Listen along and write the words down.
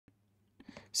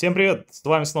Всем привет! С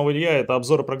вами снова Илья. Это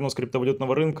обзор и прогноз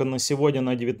криптовалютного рынка на сегодня,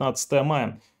 на 19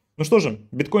 мая. Ну что же,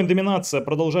 биткоин-доминация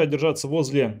продолжает держаться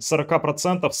возле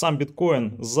 40%. Сам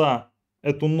биткоин за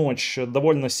эту ночь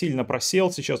довольно сильно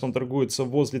просел. Сейчас он торгуется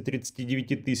возле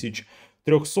 39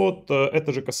 300.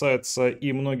 Это же касается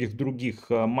и многих других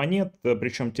монет,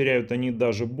 причем теряют они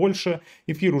даже больше.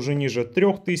 Эфир уже ниже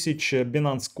 3000,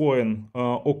 Binance Coin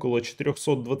около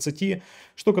 420.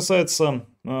 Что касается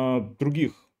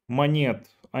других монет,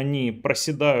 они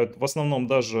проседают в основном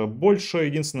даже больше.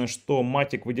 Единственное, что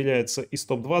матик выделяется из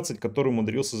топ-20, который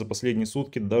умудрился за последние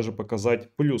сутки даже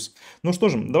показать плюс. Ну что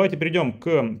же, давайте перейдем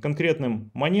к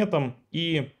конкретным монетам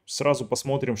и сразу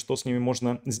посмотрим, что с ними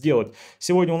можно сделать.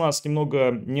 Сегодня у нас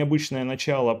немного необычное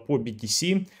начало по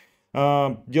BTC.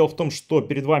 Дело в том, что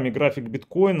перед вами график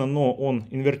биткоина, но он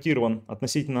инвертирован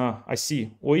относительно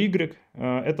оси OY.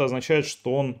 Это означает,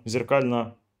 что он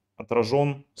зеркально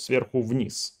отражен сверху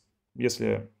вниз,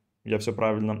 если я все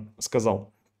правильно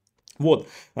сказал. Вот,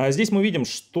 здесь мы видим,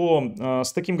 что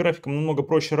с таким графиком намного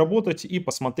проще работать и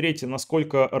посмотреть,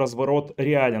 насколько разворот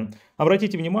реален.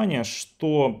 Обратите внимание,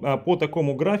 что по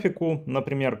такому графику,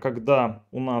 например, когда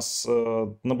у нас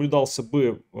наблюдался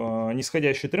бы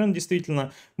нисходящий тренд,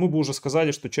 действительно, мы бы уже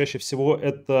сказали, что чаще всего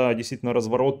это действительно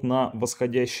разворот на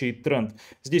восходящий тренд.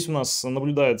 Здесь у нас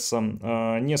наблюдается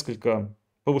несколько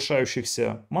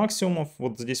повышающихся максимумов,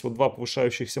 вот здесь вот два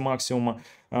повышающихся максимума,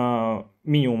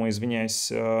 минимума,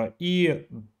 извиняюсь, и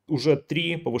уже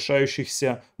три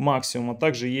повышающихся максимума.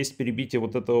 Также есть перебитие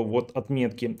вот этого вот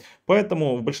отметки.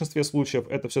 Поэтому в большинстве случаев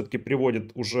это все-таки приводит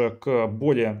уже к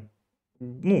более,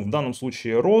 ну, в данном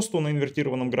случае росту на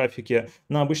инвертированном графике.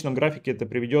 На обычном графике это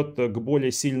приведет к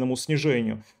более сильному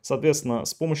снижению. Соответственно,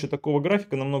 с помощью такого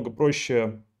графика намного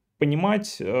проще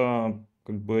понимать,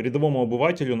 как бы рядовому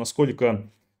обывателю, насколько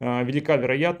велика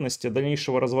вероятность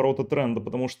дальнейшего разворота тренда,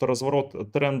 потому что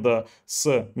разворот тренда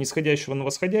с нисходящего на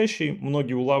восходящий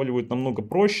многие улавливают намного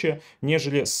проще,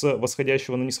 нежели с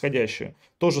восходящего на нисходящее.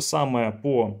 То же самое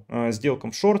по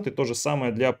сделкам в шорт и то же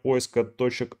самое для поиска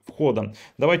точек входа.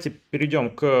 Давайте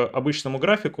перейдем к обычному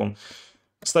графику.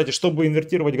 Кстати, чтобы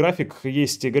инвертировать график,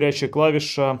 есть горячая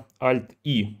клавиша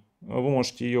Alt-I. Вы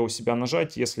можете ее у себя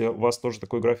нажать, если вас тоже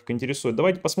такой график интересует.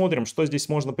 Давайте посмотрим, что здесь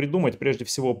можно придумать. Прежде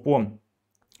всего по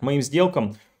моим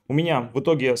сделкам. У меня в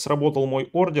итоге сработал мой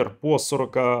ордер по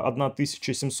 41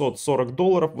 740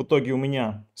 долларов. В итоге у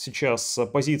меня сейчас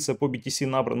позиция по BTC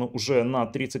набрана уже на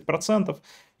 30%.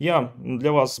 Я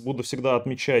для вас буду всегда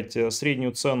отмечать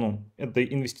среднюю цену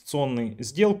этой инвестиционной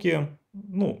сделки,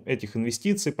 ну, этих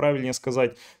инвестиций, правильнее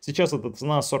сказать. Сейчас эта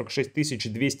цена 46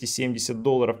 270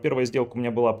 долларов. Первая сделка у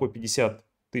меня была по 50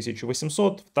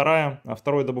 1800,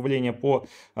 второе добавление по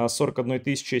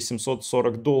 41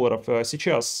 740 долларов.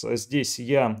 Сейчас здесь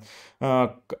я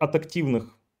от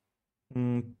активных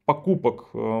покупок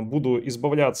буду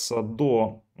избавляться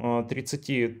до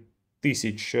 30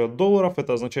 тысяч долларов.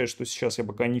 Это означает, что сейчас я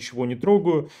пока ничего не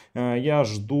трогаю. Я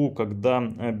жду, когда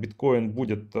биткоин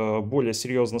будет более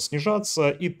серьезно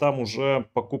снижаться, и там уже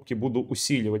покупки буду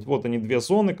усиливать. Вот они, две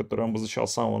зоны, которые я обозначал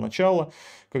с самого начала,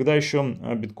 когда еще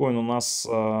биткоин у нас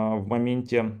в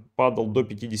моменте падал до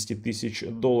 50 тысяч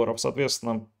долларов.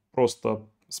 Соответственно, просто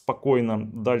спокойно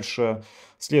дальше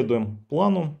следуем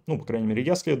плану, ну, по крайней мере,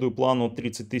 я следую плану.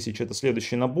 30 тысяч это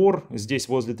следующий набор. Здесь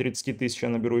возле 30 тысяч я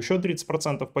наберу еще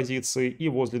 30% позиций, и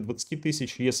возле 20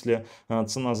 тысяч, если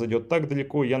цена зайдет так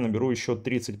далеко, я наберу еще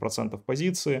 30%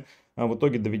 позиции, в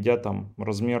итоге доведя там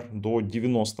размер до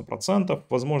 90%.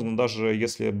 Возможно, даже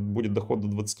если будет доход до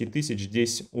 20 тысяч,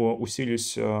 здесь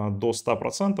усилюсь до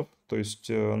 100%, то есть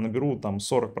наберу там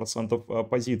 40%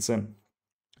 позиции.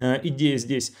 Идея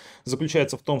здесь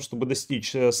заключается в том, чтобы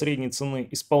достичь средней цены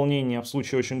исполнения в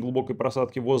случае очень глубокой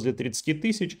просадки возле 30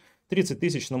 тысяч. 30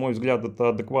 тысяч, на мой взгляд, это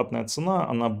адекватная цена,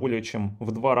 она более чем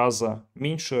в 2 раза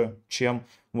меньше, чем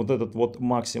вот этот вот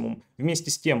максимум. Вместе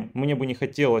с тем, мне бы не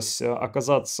хотелось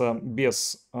оказаться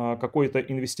без какой-то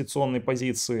инвестиционной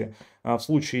позиции в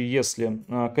случае, если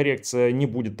коррекция не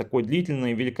будет такой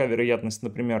длительной. Велика вероятность,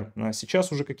 например,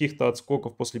 сейчас уже каких-то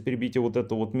отскоков после перебития вот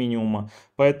этого вот минимума.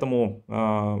 Поэтому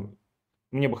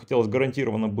мне бы хотелось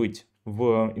гарантированно быть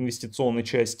в инвестиционной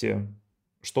части,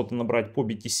 что-то набрать по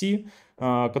BTC,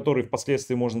 который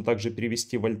впоследствии можно также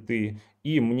перевести в альты.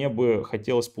 И мне бы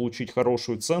хотелось получить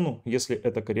хорошую цену, если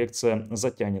эта коррекция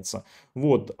затянется.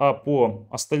 Вот. А по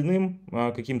остальным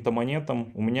каким-то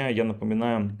монетам у меня, я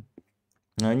напоминаю,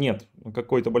 нет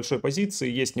какой-то большой позиции.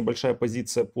 Есть небольшая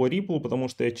позиция по Ripple, потому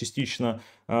что я частично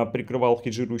прикрывал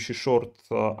хеджирующий шорт,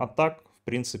 а так, в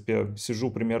принципе,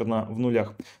 сижу примерно в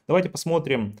нулях. Давайте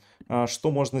посмотрим, что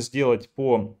можно сделать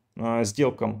по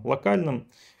сделкам локальным.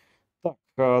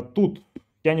 Так, тут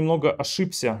Я немного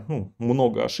ошибся, ну,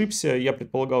 много ошибся. Я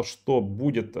предполагал, что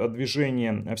будет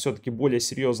движение все-таки более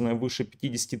серьезное, выше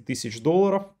 50 тысяч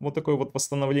долларов. Вот такое вот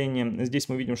восстановление. Здесь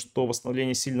мы видим, что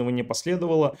восстановление сильного не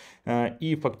последовало.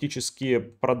 И фактически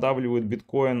продавливают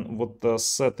биткоин вот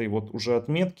с этой вот уже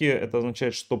отметки. Это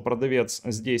означает, что продавец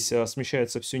здесь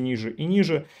смещается все ниже и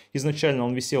ниже. Изначально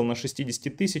он висел на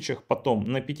 60 тысячах,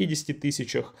 потом на 50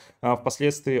 тысячах.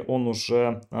 Впоследствии он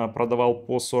уже продавал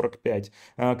по 45.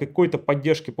 Какой-то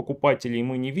поддержки покупателей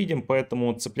мы не видим,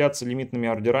 поэтому цепляться лимитными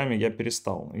ордерами я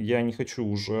перестал. Я не хочу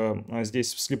уже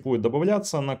здесь вслепую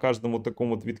добавляться на каждом вот таком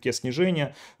вот витке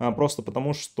снижения, просто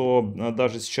потому что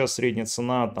даже сейчас средняя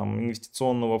цена там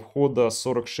инвестиционного входа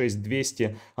 46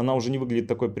 200, она уже не выглядит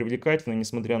такой привлекательной,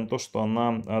 несмотря на то, что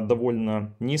она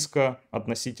довольно низко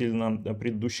относительно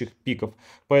предыдущих пиков.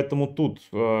 Поэтому тут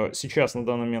сейчас на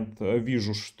данный момент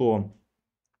вижу, что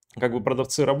как бы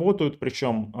продавцы работают,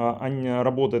 причем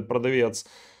работает продавец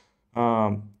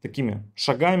такими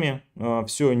шагами,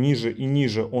 все ниже и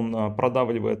ниже он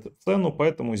продавливает цену,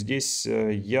 поэтому здесь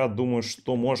я думаю,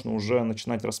 что можно уже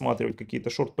начинать рассматривать какие-то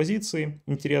шорт-позиции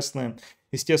интересные.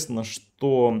 Естественно,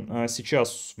 что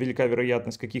сейчас велика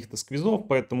вероятность каких-то сквизов,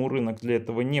 поэтому рынок для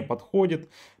этого не подходит.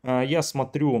 Я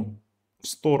смотрю в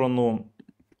сторону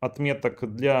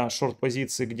отметок для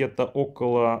шорт-позиции где-то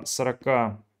около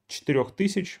 44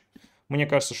 тысяч. Мне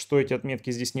кажется, что эти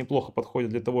отметки здесь неплохо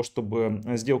подходят для того, чтобы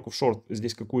сделку в шорт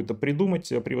здесь какую-то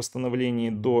придумать при восстановлении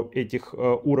до этих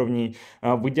уровней.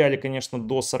 В идеале, конечно,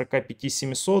 до 45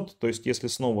 700, то есть если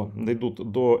снова дойдут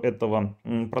до этого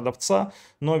продавца,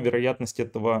 но вероятность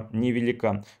этого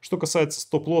невелика. Что касается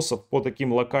стоп-лоссов по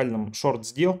таким локальным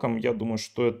шорт-сделкам, я думаю,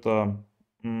 что это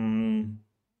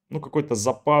ну, какой-то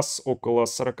запас около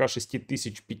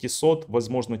 46 500,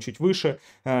 возможно, чуть выше.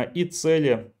 И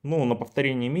цели, ну, на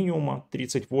повторение минимума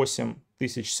 38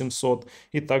 700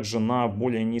 и также на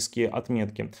более низкие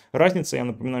отметки. Разница, я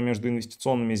напоминаю, между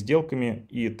инвестиционными сделками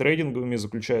и трейдинговыми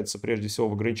заключается прежде всего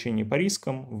в ограничении по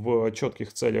рискам, в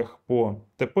четких целях по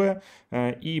ТП,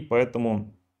 и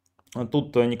поэтому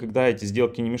тут никогда эти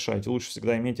сделки не мешайте. Лучше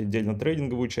всегда иметь отдельно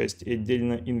трейдинговую часть и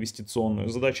отдельно инвестиционную.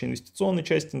 Задача инвестиционной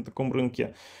части на таком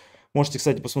рынке. Можете,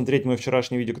 кстати, посмотреть мое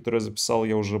вчерашнее видео, которое я записал,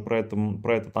 я уже про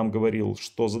это там говорил,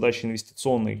 что задача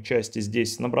инвестиционной части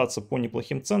здесь набраться по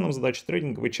неплохим ценам, задача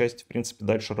трейдинговой части, в принципе,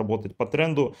 дальше работать по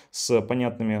тренду с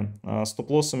понятными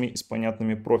стоп-лоссами и с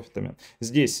понятными профитами.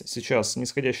 Здесь сейчас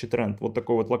нисходящий тренд вот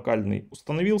такой вот локальный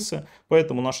установился,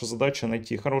 поэтому наша задача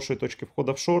найти хорошие точки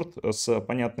входа в шорт с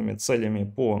понятными целями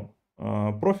по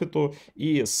профиту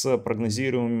и с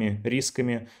прогнозируемыми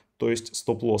рисками, то есть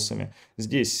стоп-лоссами.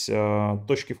 Здесь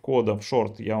точки входа в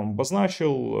шорт я вам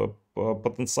обозначил.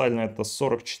 Потенциально это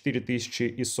 44 тысячи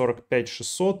и 45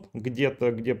 600,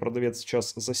 где-то, где продавец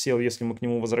сейчас засел, если мы к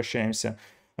нему возвращаемся.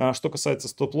 Что касается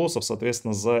стоп-лоссов,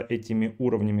 соответственно, за этими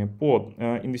уровнями по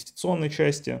инвестиционной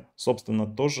части, собственно,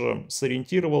 тоже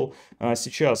сориентировал.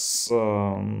 Сейчас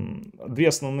две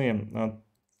основные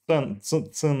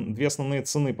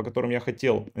цены, по которым я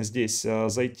хотел здесь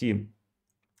зайти,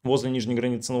 возле нижней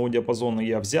границы ценового диапазона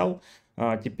я взял.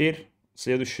 Теперь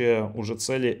следующая уже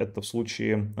цели это в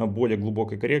случае более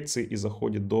глубокой коррекции и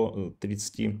заходит до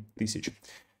 30 тысяч.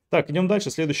 Так, идем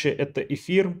дальше. Следующее это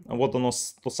эфир. Вот оно,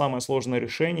 то самое сложное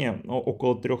решение.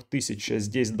 Около 3000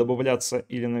 здесь добавляться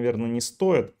или, наверное, не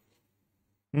стоит.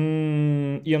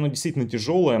 И оно действительно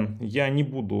тяжелое. Я не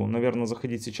буду, наверное,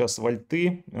 заходить сейчас в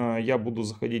альты. Я буду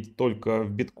заходить только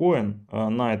в биткоин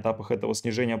на этапах этого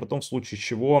снижения, а потом в случае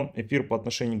чего эфир по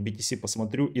отношению к BTC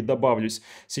посмотрю и добавлюсь.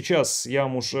 Сейчас я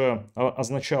вам уже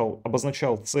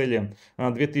обозначал цели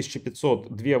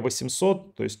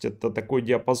 2500-2800, то есть это такой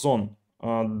диапазон,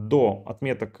 до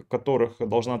отметок которых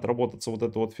должна отработаться вот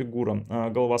эта вот фигура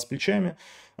голова с плечами.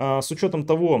 С учетом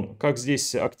того, как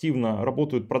здесь активно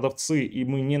работают продавцы и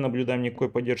мы не наблюдаем никакой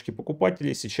поддержки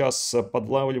покупателей, сейчас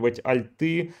подлавливать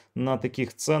альты на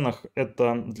таких ценах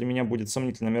это для меня будет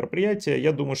сомнительное мероприятие.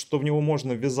 Я думаю, что в него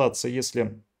можно ввязаться,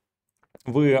 если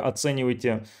вы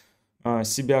оцениваете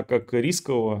себя как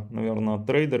рискового, наверное,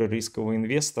 трейдера, рискового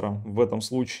инвестора в этом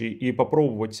случае и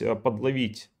попробовать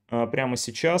подловить прямо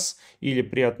сейчас или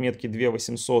при отметке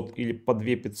 2800 или по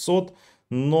 2500,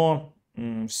 но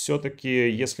все-таки,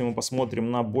 если мы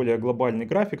посмотрим на более глобальный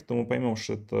график, то мы поймем,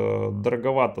 что это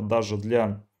дороговато даже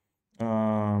для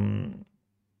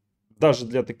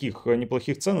таких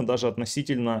неплохих цен, и даже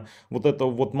относительно вот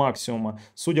этого вот максимума.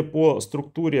 Судя по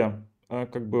структуре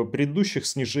как бы предыдущих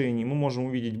снижений, мы можем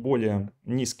увидеть более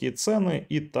низкие цены,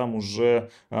 и там уже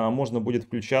можно будет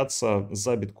включаться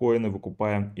за биткоины,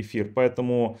 выкупая эфир.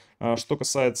 Поэтому, что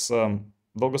касается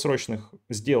долгосрочных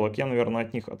сделок, я, наверное,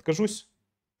 от них откажусь.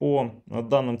 по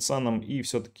данным ценам и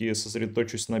все-таки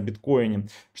сосредоточусь на биткоине.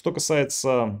 Что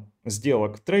касается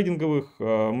сделок трейдинговых,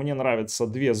 мне нравятся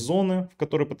две зоны, в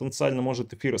которые потенциально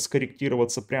может эфир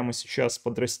скорректироваться прямо сейчас,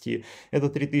 подрасти. Это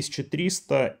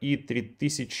 3300 и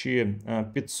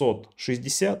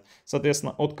 3560.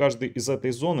 Соответственно, от каждой из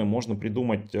этой зоны можно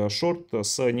придумать шорт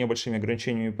с небольшими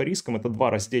ограничениями по рискам. Это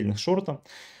два раздельных шорта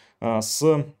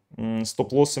с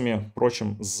стоп-лоссами,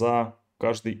 впрочем, за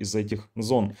каждый из этих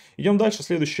зон. Идем дальше.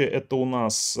 Следующее это у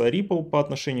нас Ripple по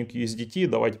отношению к USDT.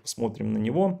 Давайте посмотрим на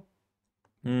него.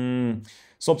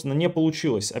 Собственно, не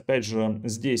получилось, опять же,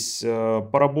 здесь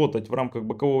поработать в рамках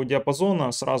бокового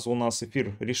диапазона. Сразу у нас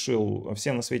эфир решил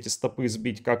все на свете стопы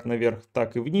сбить как наверх,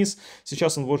 так и вниз.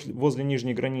 Сейчас он возле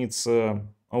нижней границы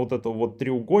вот этого вот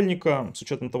треугольника. С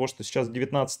учетом того, что сейчас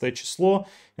 19 число,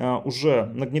 уже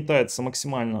нагнетается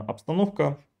максимально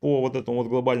обстановка по вот этому вот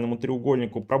глобальному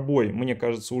треугольнику. Пробой, мне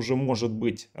кажется, уже может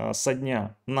быть со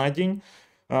дня на день.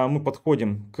 Мы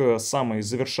подходим к самой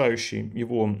завершающей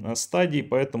его стадии,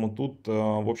 поэтому тут,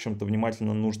 в общем-то,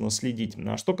 внимательно нужно следить.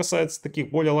 Что касается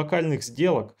таких более локальных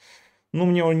сделок, ну,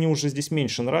 мне они уже здесь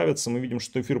меньше нравятся. Мы видим,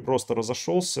 что эфир просто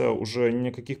разошелся, уже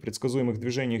никаких предсказуемых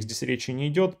движений здесь речи не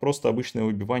идет, просто обычное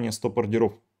выбивание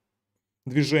стоп-ордеров.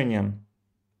 Движение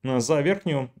за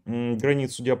верхнюю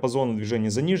границу диапазона,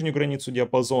 движение за нижнюю границу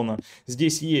диапазона.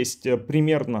 Здесь есть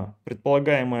примерно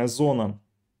предполагаемая зона,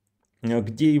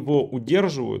 где его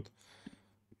удерживают.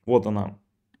 Вот она.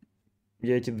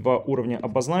 Я эти два уровня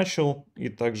обозначил. И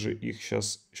также их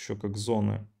сейчас еще как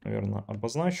зоны, наверное,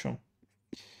 обозначу.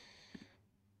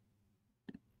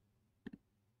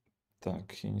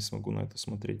 Так, я не смогу на это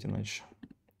смотреть иначе.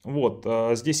 Вот,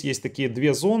 здесь есть такие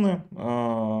две зоны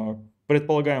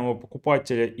предполагаемого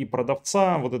покупателя и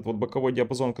продавца. Вот этот вот боковой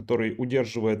диапазон, который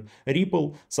удерживает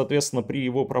Ripple. Соответственно, при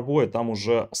его пробое там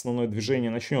уже основное движение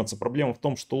начнется. Проблема в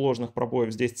том, что ложных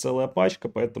пробоев здесь целая пачка,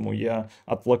 поэтому я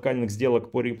от локальных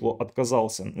сделок по Ripple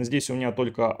отказался. Здесь у меня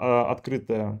только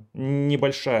открытая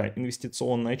небольшая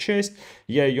инвестиционная часть.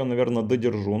 Я ее, наверное,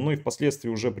 додержу. Ну и впоследствии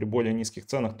уже при более низких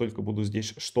ценах только буду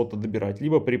здесь что-то добирать.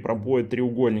 Либо при пробое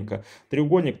треугольника.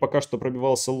 Треугольник пока что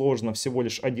пробивался ложно всего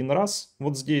лишь один раз.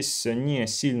 Вот здесь не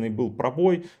сильный был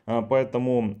пробой,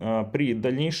 поэтому при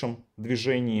дальнейшем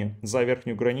движении за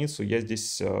верхнюю границу я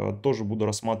здесь тоже буду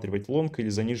рассматривать лонг, или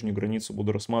за нижнюю границу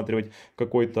буду рассматривать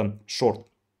какой-то шорт.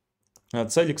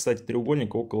 Цели, кстати,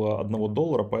 треугольника около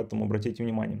 $1, поэтому обратите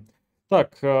внимание.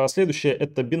 Так, следующее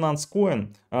это Binance Coin.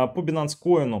 По Binance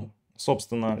Coin,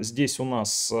 собственно, здесь у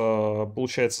нас,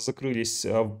 получается, закрылись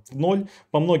в ноль.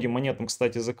 По многим монетам,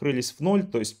 кстати, закрылись в ноль.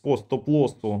 То есть по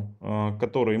стоп-лоссу,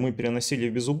 который мы переносили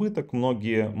в безубыток,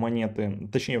 многие монеты,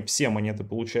 точнее все монеты,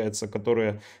 получается,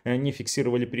 которые не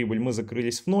фиксировали прибыль, мы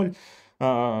закрылись в ноль.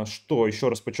 Что еще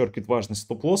раз подчеркивает важность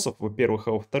стоп-лоссов, во-первых,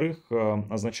 а во-вторых,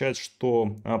 означает,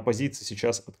 что позиций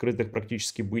сейчас открытых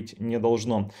практически быть не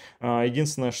должно.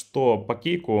 Единственное, что по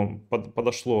кейку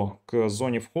подошло к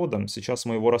зоне входа, сейчас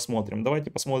мы его рассмотрим. Давайте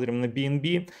посмотрим на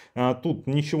BNB. Тут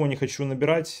ничего не хочу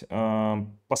набирать,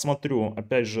 посмотрю,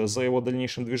 опять же, за его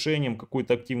дальнейшим движением,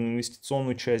 какую-то активную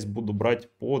инвестиционную часть буду брать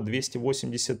по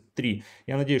 283.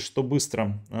 Я надеюсь, что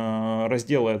быстро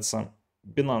разделается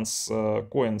Binance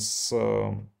Coin с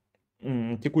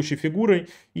текущей фигурой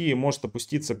и может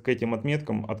опуститься к этим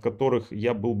отметкам, от которых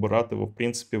я был бы рад его, в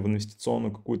принципе, в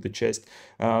инвестиционную какую-то часть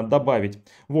добавить.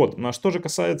 Вот, что же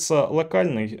касается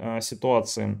локальной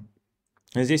ситуации.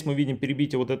 Здесь мы видим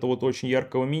перебитие вот этого вот очень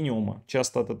яркого минимума.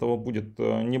 Часто от этого будет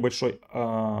небольшой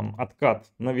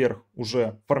откат наверх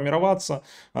уже формироваться.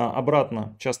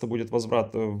 Обратно часто будет возврат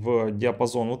в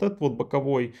диапазон вот этот вот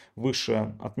боковой,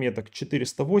 выше отметок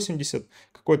 480.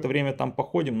 Какое-то время там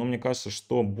походим, но мне кажется,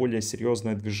 что более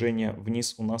серьезное движение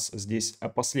вниз у нас здесь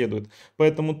последует.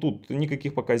 Поэтому тут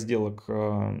никаких пока сделок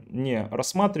не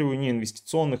рассматриваю, ни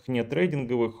инвестиционных, ни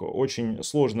трейдинговых. Очень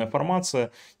сложная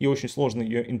формация и очень сложно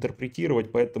ее интерпретировать.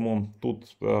 Поэтому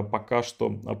тут пока что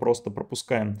просто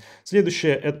пропускаем.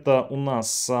 Следующее это у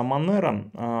нас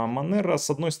Monero. Monero с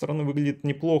одной стороны выглядит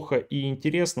неплохо и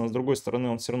интересно, с другой стороны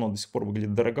он все равно до сих пор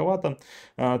выглядит дороговато.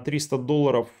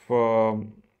 $300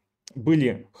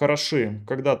 были хороши,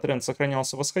 когда тренд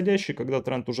сохранялся восходящий, когда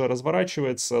тренд уже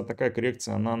разворачивается, такая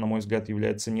коррекция, она, на мой взгляд,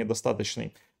 является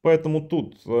недостаточной. Поэтому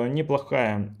тут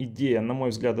неплохая идея, на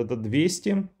мой взгляд, это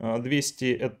 200.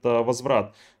 200 это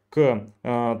возврат к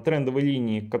трендовой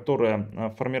линии,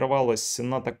 которая формировалась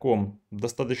на таком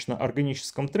достаточно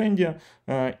органическом тренде.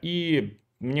 И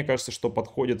мне кажется, что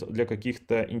подходит для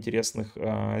каких-то интересных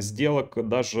сделок,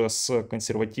 даже с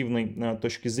консервативной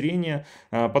точки зрения.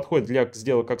 Подходит для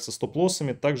сделок как со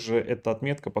стоп-лоссами, также эта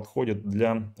отметка подходит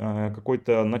для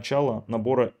какой-то начала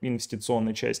набора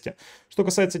инвестиционной части. Что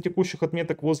касается текущих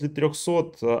отметок возле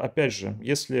 300, опять же,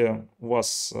 если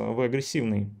вы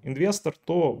агрессивный инвестор,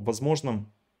 то, возможно,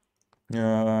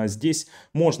 здесь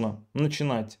можно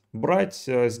начинать брать,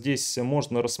 здесь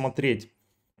можно рассмотреть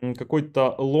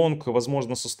какой-то лонг,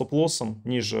 возможно, со стоп-лоссом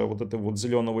ниже вот этого вот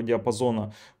зеленого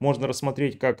диапазона. Можно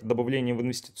рассмотреть как добавление в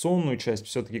инвестиционную часть.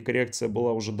 Все-таки коррекция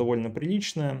была уже довольно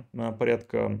приличная,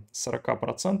 порядка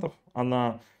 40%.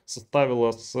 Она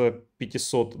составила с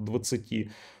 520,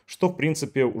 что в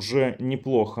принципе уже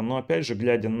неплохо. Но опять же,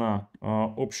 глядя на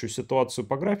общую ситуацию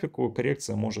по графику,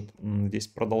 коррекция может здесь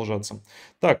продолжаться.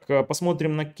 Так,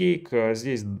 посмотрим на кейк.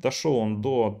 Здесь дошел он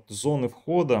до зоны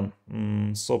входа,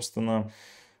 собственно.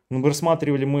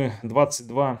 Рассматривали мы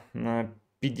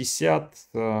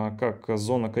 22.50 как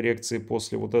зона коррекции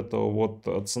после вот этого вот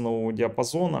ценового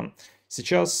диапазона.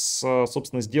 Сейчас,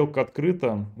 собственно, сделка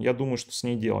открыта. Я думаю, что с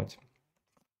ней делать.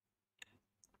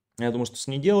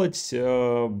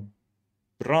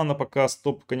 Рано пока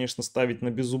стоп, конечно, ставить на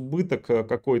безубыток.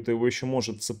 Какой-то его еще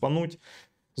может цепануть.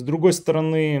 С другой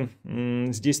стороны,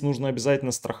 здесь нужно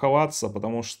обязательно страховаться,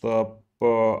 потому что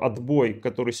отбой,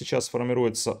 который сейчас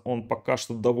формируется, он пока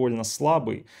что довольно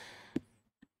слабый.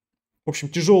 В общем,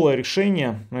 тяжелое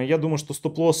решение. Я думаю, что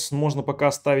стоп-лосс можно пока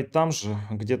оставить там же,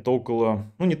 где-то около,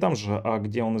 ну не там же, а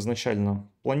где он изначально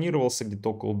планировался, где-то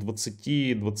около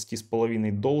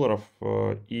 20-20,5 долларов.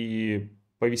 И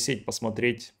повисеть,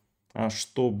 посмотреть,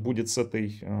 что будет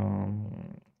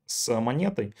с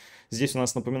монетой. Здесь у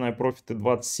нас, напоминаю, профиты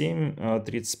 27,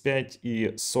 35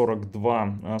 и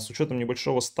 42. С учетом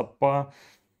небольшого стопа.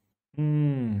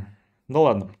 Да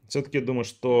ладно, все-таки я думаю,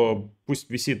 что пусть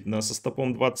висит со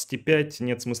стопом 25,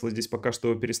 нет смысла здесь пока что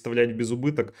его переставлять в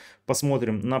безубыток.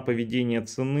 Посмотрим на поведение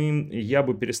цены. Я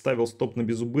бы переставил стоп на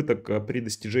безубыток при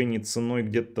достижении ценой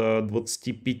где-то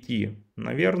 25,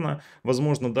 наверное.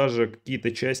 Возможно, даже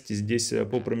какие-то части здесь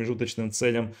по промежуточным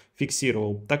целям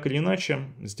фиксировал. Так или иначе,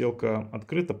 сделка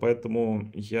открыта, поэтому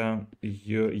я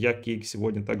кейк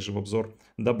сегодня также в обзор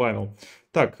добавил.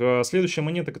 Так, следующая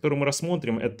монета, которую мы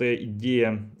рассмотрим, это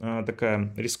идея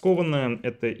такая рискованная.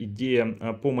 Это идея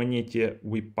по монете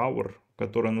WePower,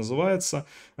 которая называется.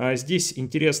 Здесь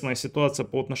интересная ситуация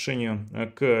по отношению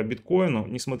к биткоину.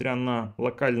 Несмотря на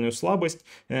локальную слабость,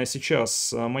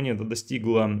 сейчас монета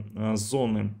достигла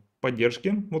зоны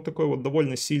поддержки, вот такой вот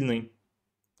довольно сильной.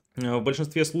 В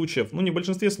большинстве случаев, ну не в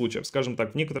большинстве случаев, скажем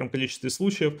так, в некотором количестве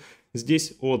случаев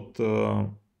здесь от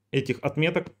этих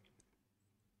отметок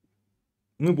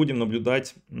мы будем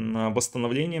наблюдать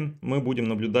восстановление, мы будем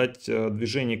наблюдать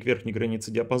движение к верхней границе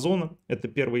диапазона. Это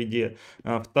первая идея.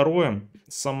 Второе,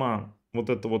 сама вот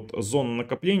эта вот зона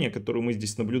накопления, которую мы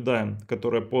здесь наблюдаем,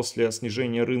 которая после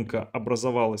снижения рынка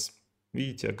образовалась,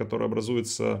 видите, которая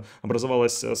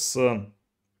образовалась с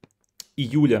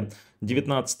июля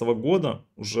 2019 года,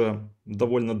 уже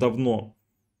довольно давно.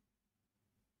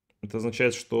 Это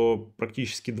означает, что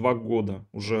практически 2 года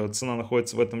уже цена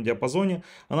находится в этом диапазоне.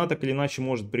 Она так или иначе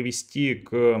может привести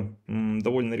к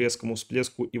довольно резкому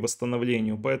всплеску и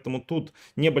восстановлению. Поэтому тут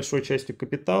небольшой частью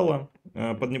капитала,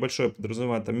 под небольшой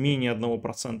подразумеваю там менее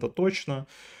 1% точно,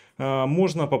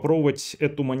 можно попробовать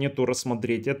эту монету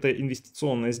рассмотреть. Это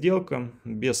инвестиционная сделка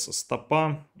без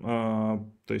стопа.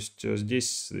 То есть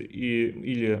здесь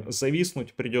или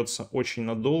зависнуть придется очень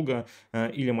надолго,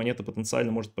 или монета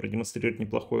потенциально может продемонстрировать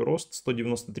неплохой рост.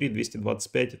 193,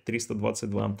 225,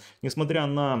 322. Несмотря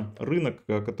на рынок,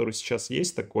 который сейчас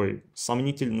есть, такой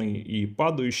сомнительный и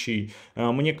падающий,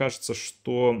 мне кажется,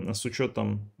 что с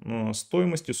учетом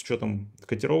стоимости, с учетом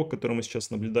котировок, которые мы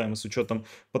сейчас наблюдаем, и с учетом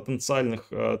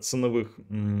потенциальных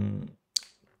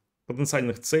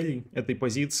потенциальных целей этой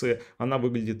позиции, она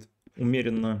выглядит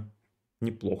умеренно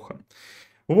неплохо.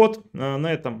 Вот, на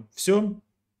этом все.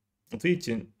 Вот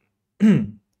видите,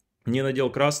 не надел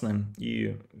красное,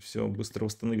 и все быстро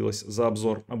восстановилось за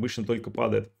обзор. Обычно только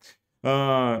падает.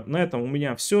 На этом у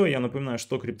меня все. Я напоминаю,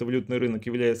 что криптовалютный рынок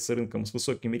является рынком с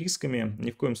высокими рисками. Ни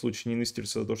в коем случае не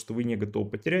инвестируйте за то, что вы не готовы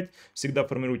потерять. Всегда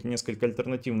формируйте несколько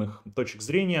альтернативных точек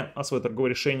зрения, а свое торговое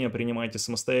решение принимайте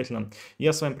самостоятельно.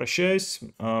 Я с вами прощаюсь.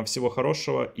 Всего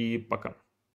хорошего и пока.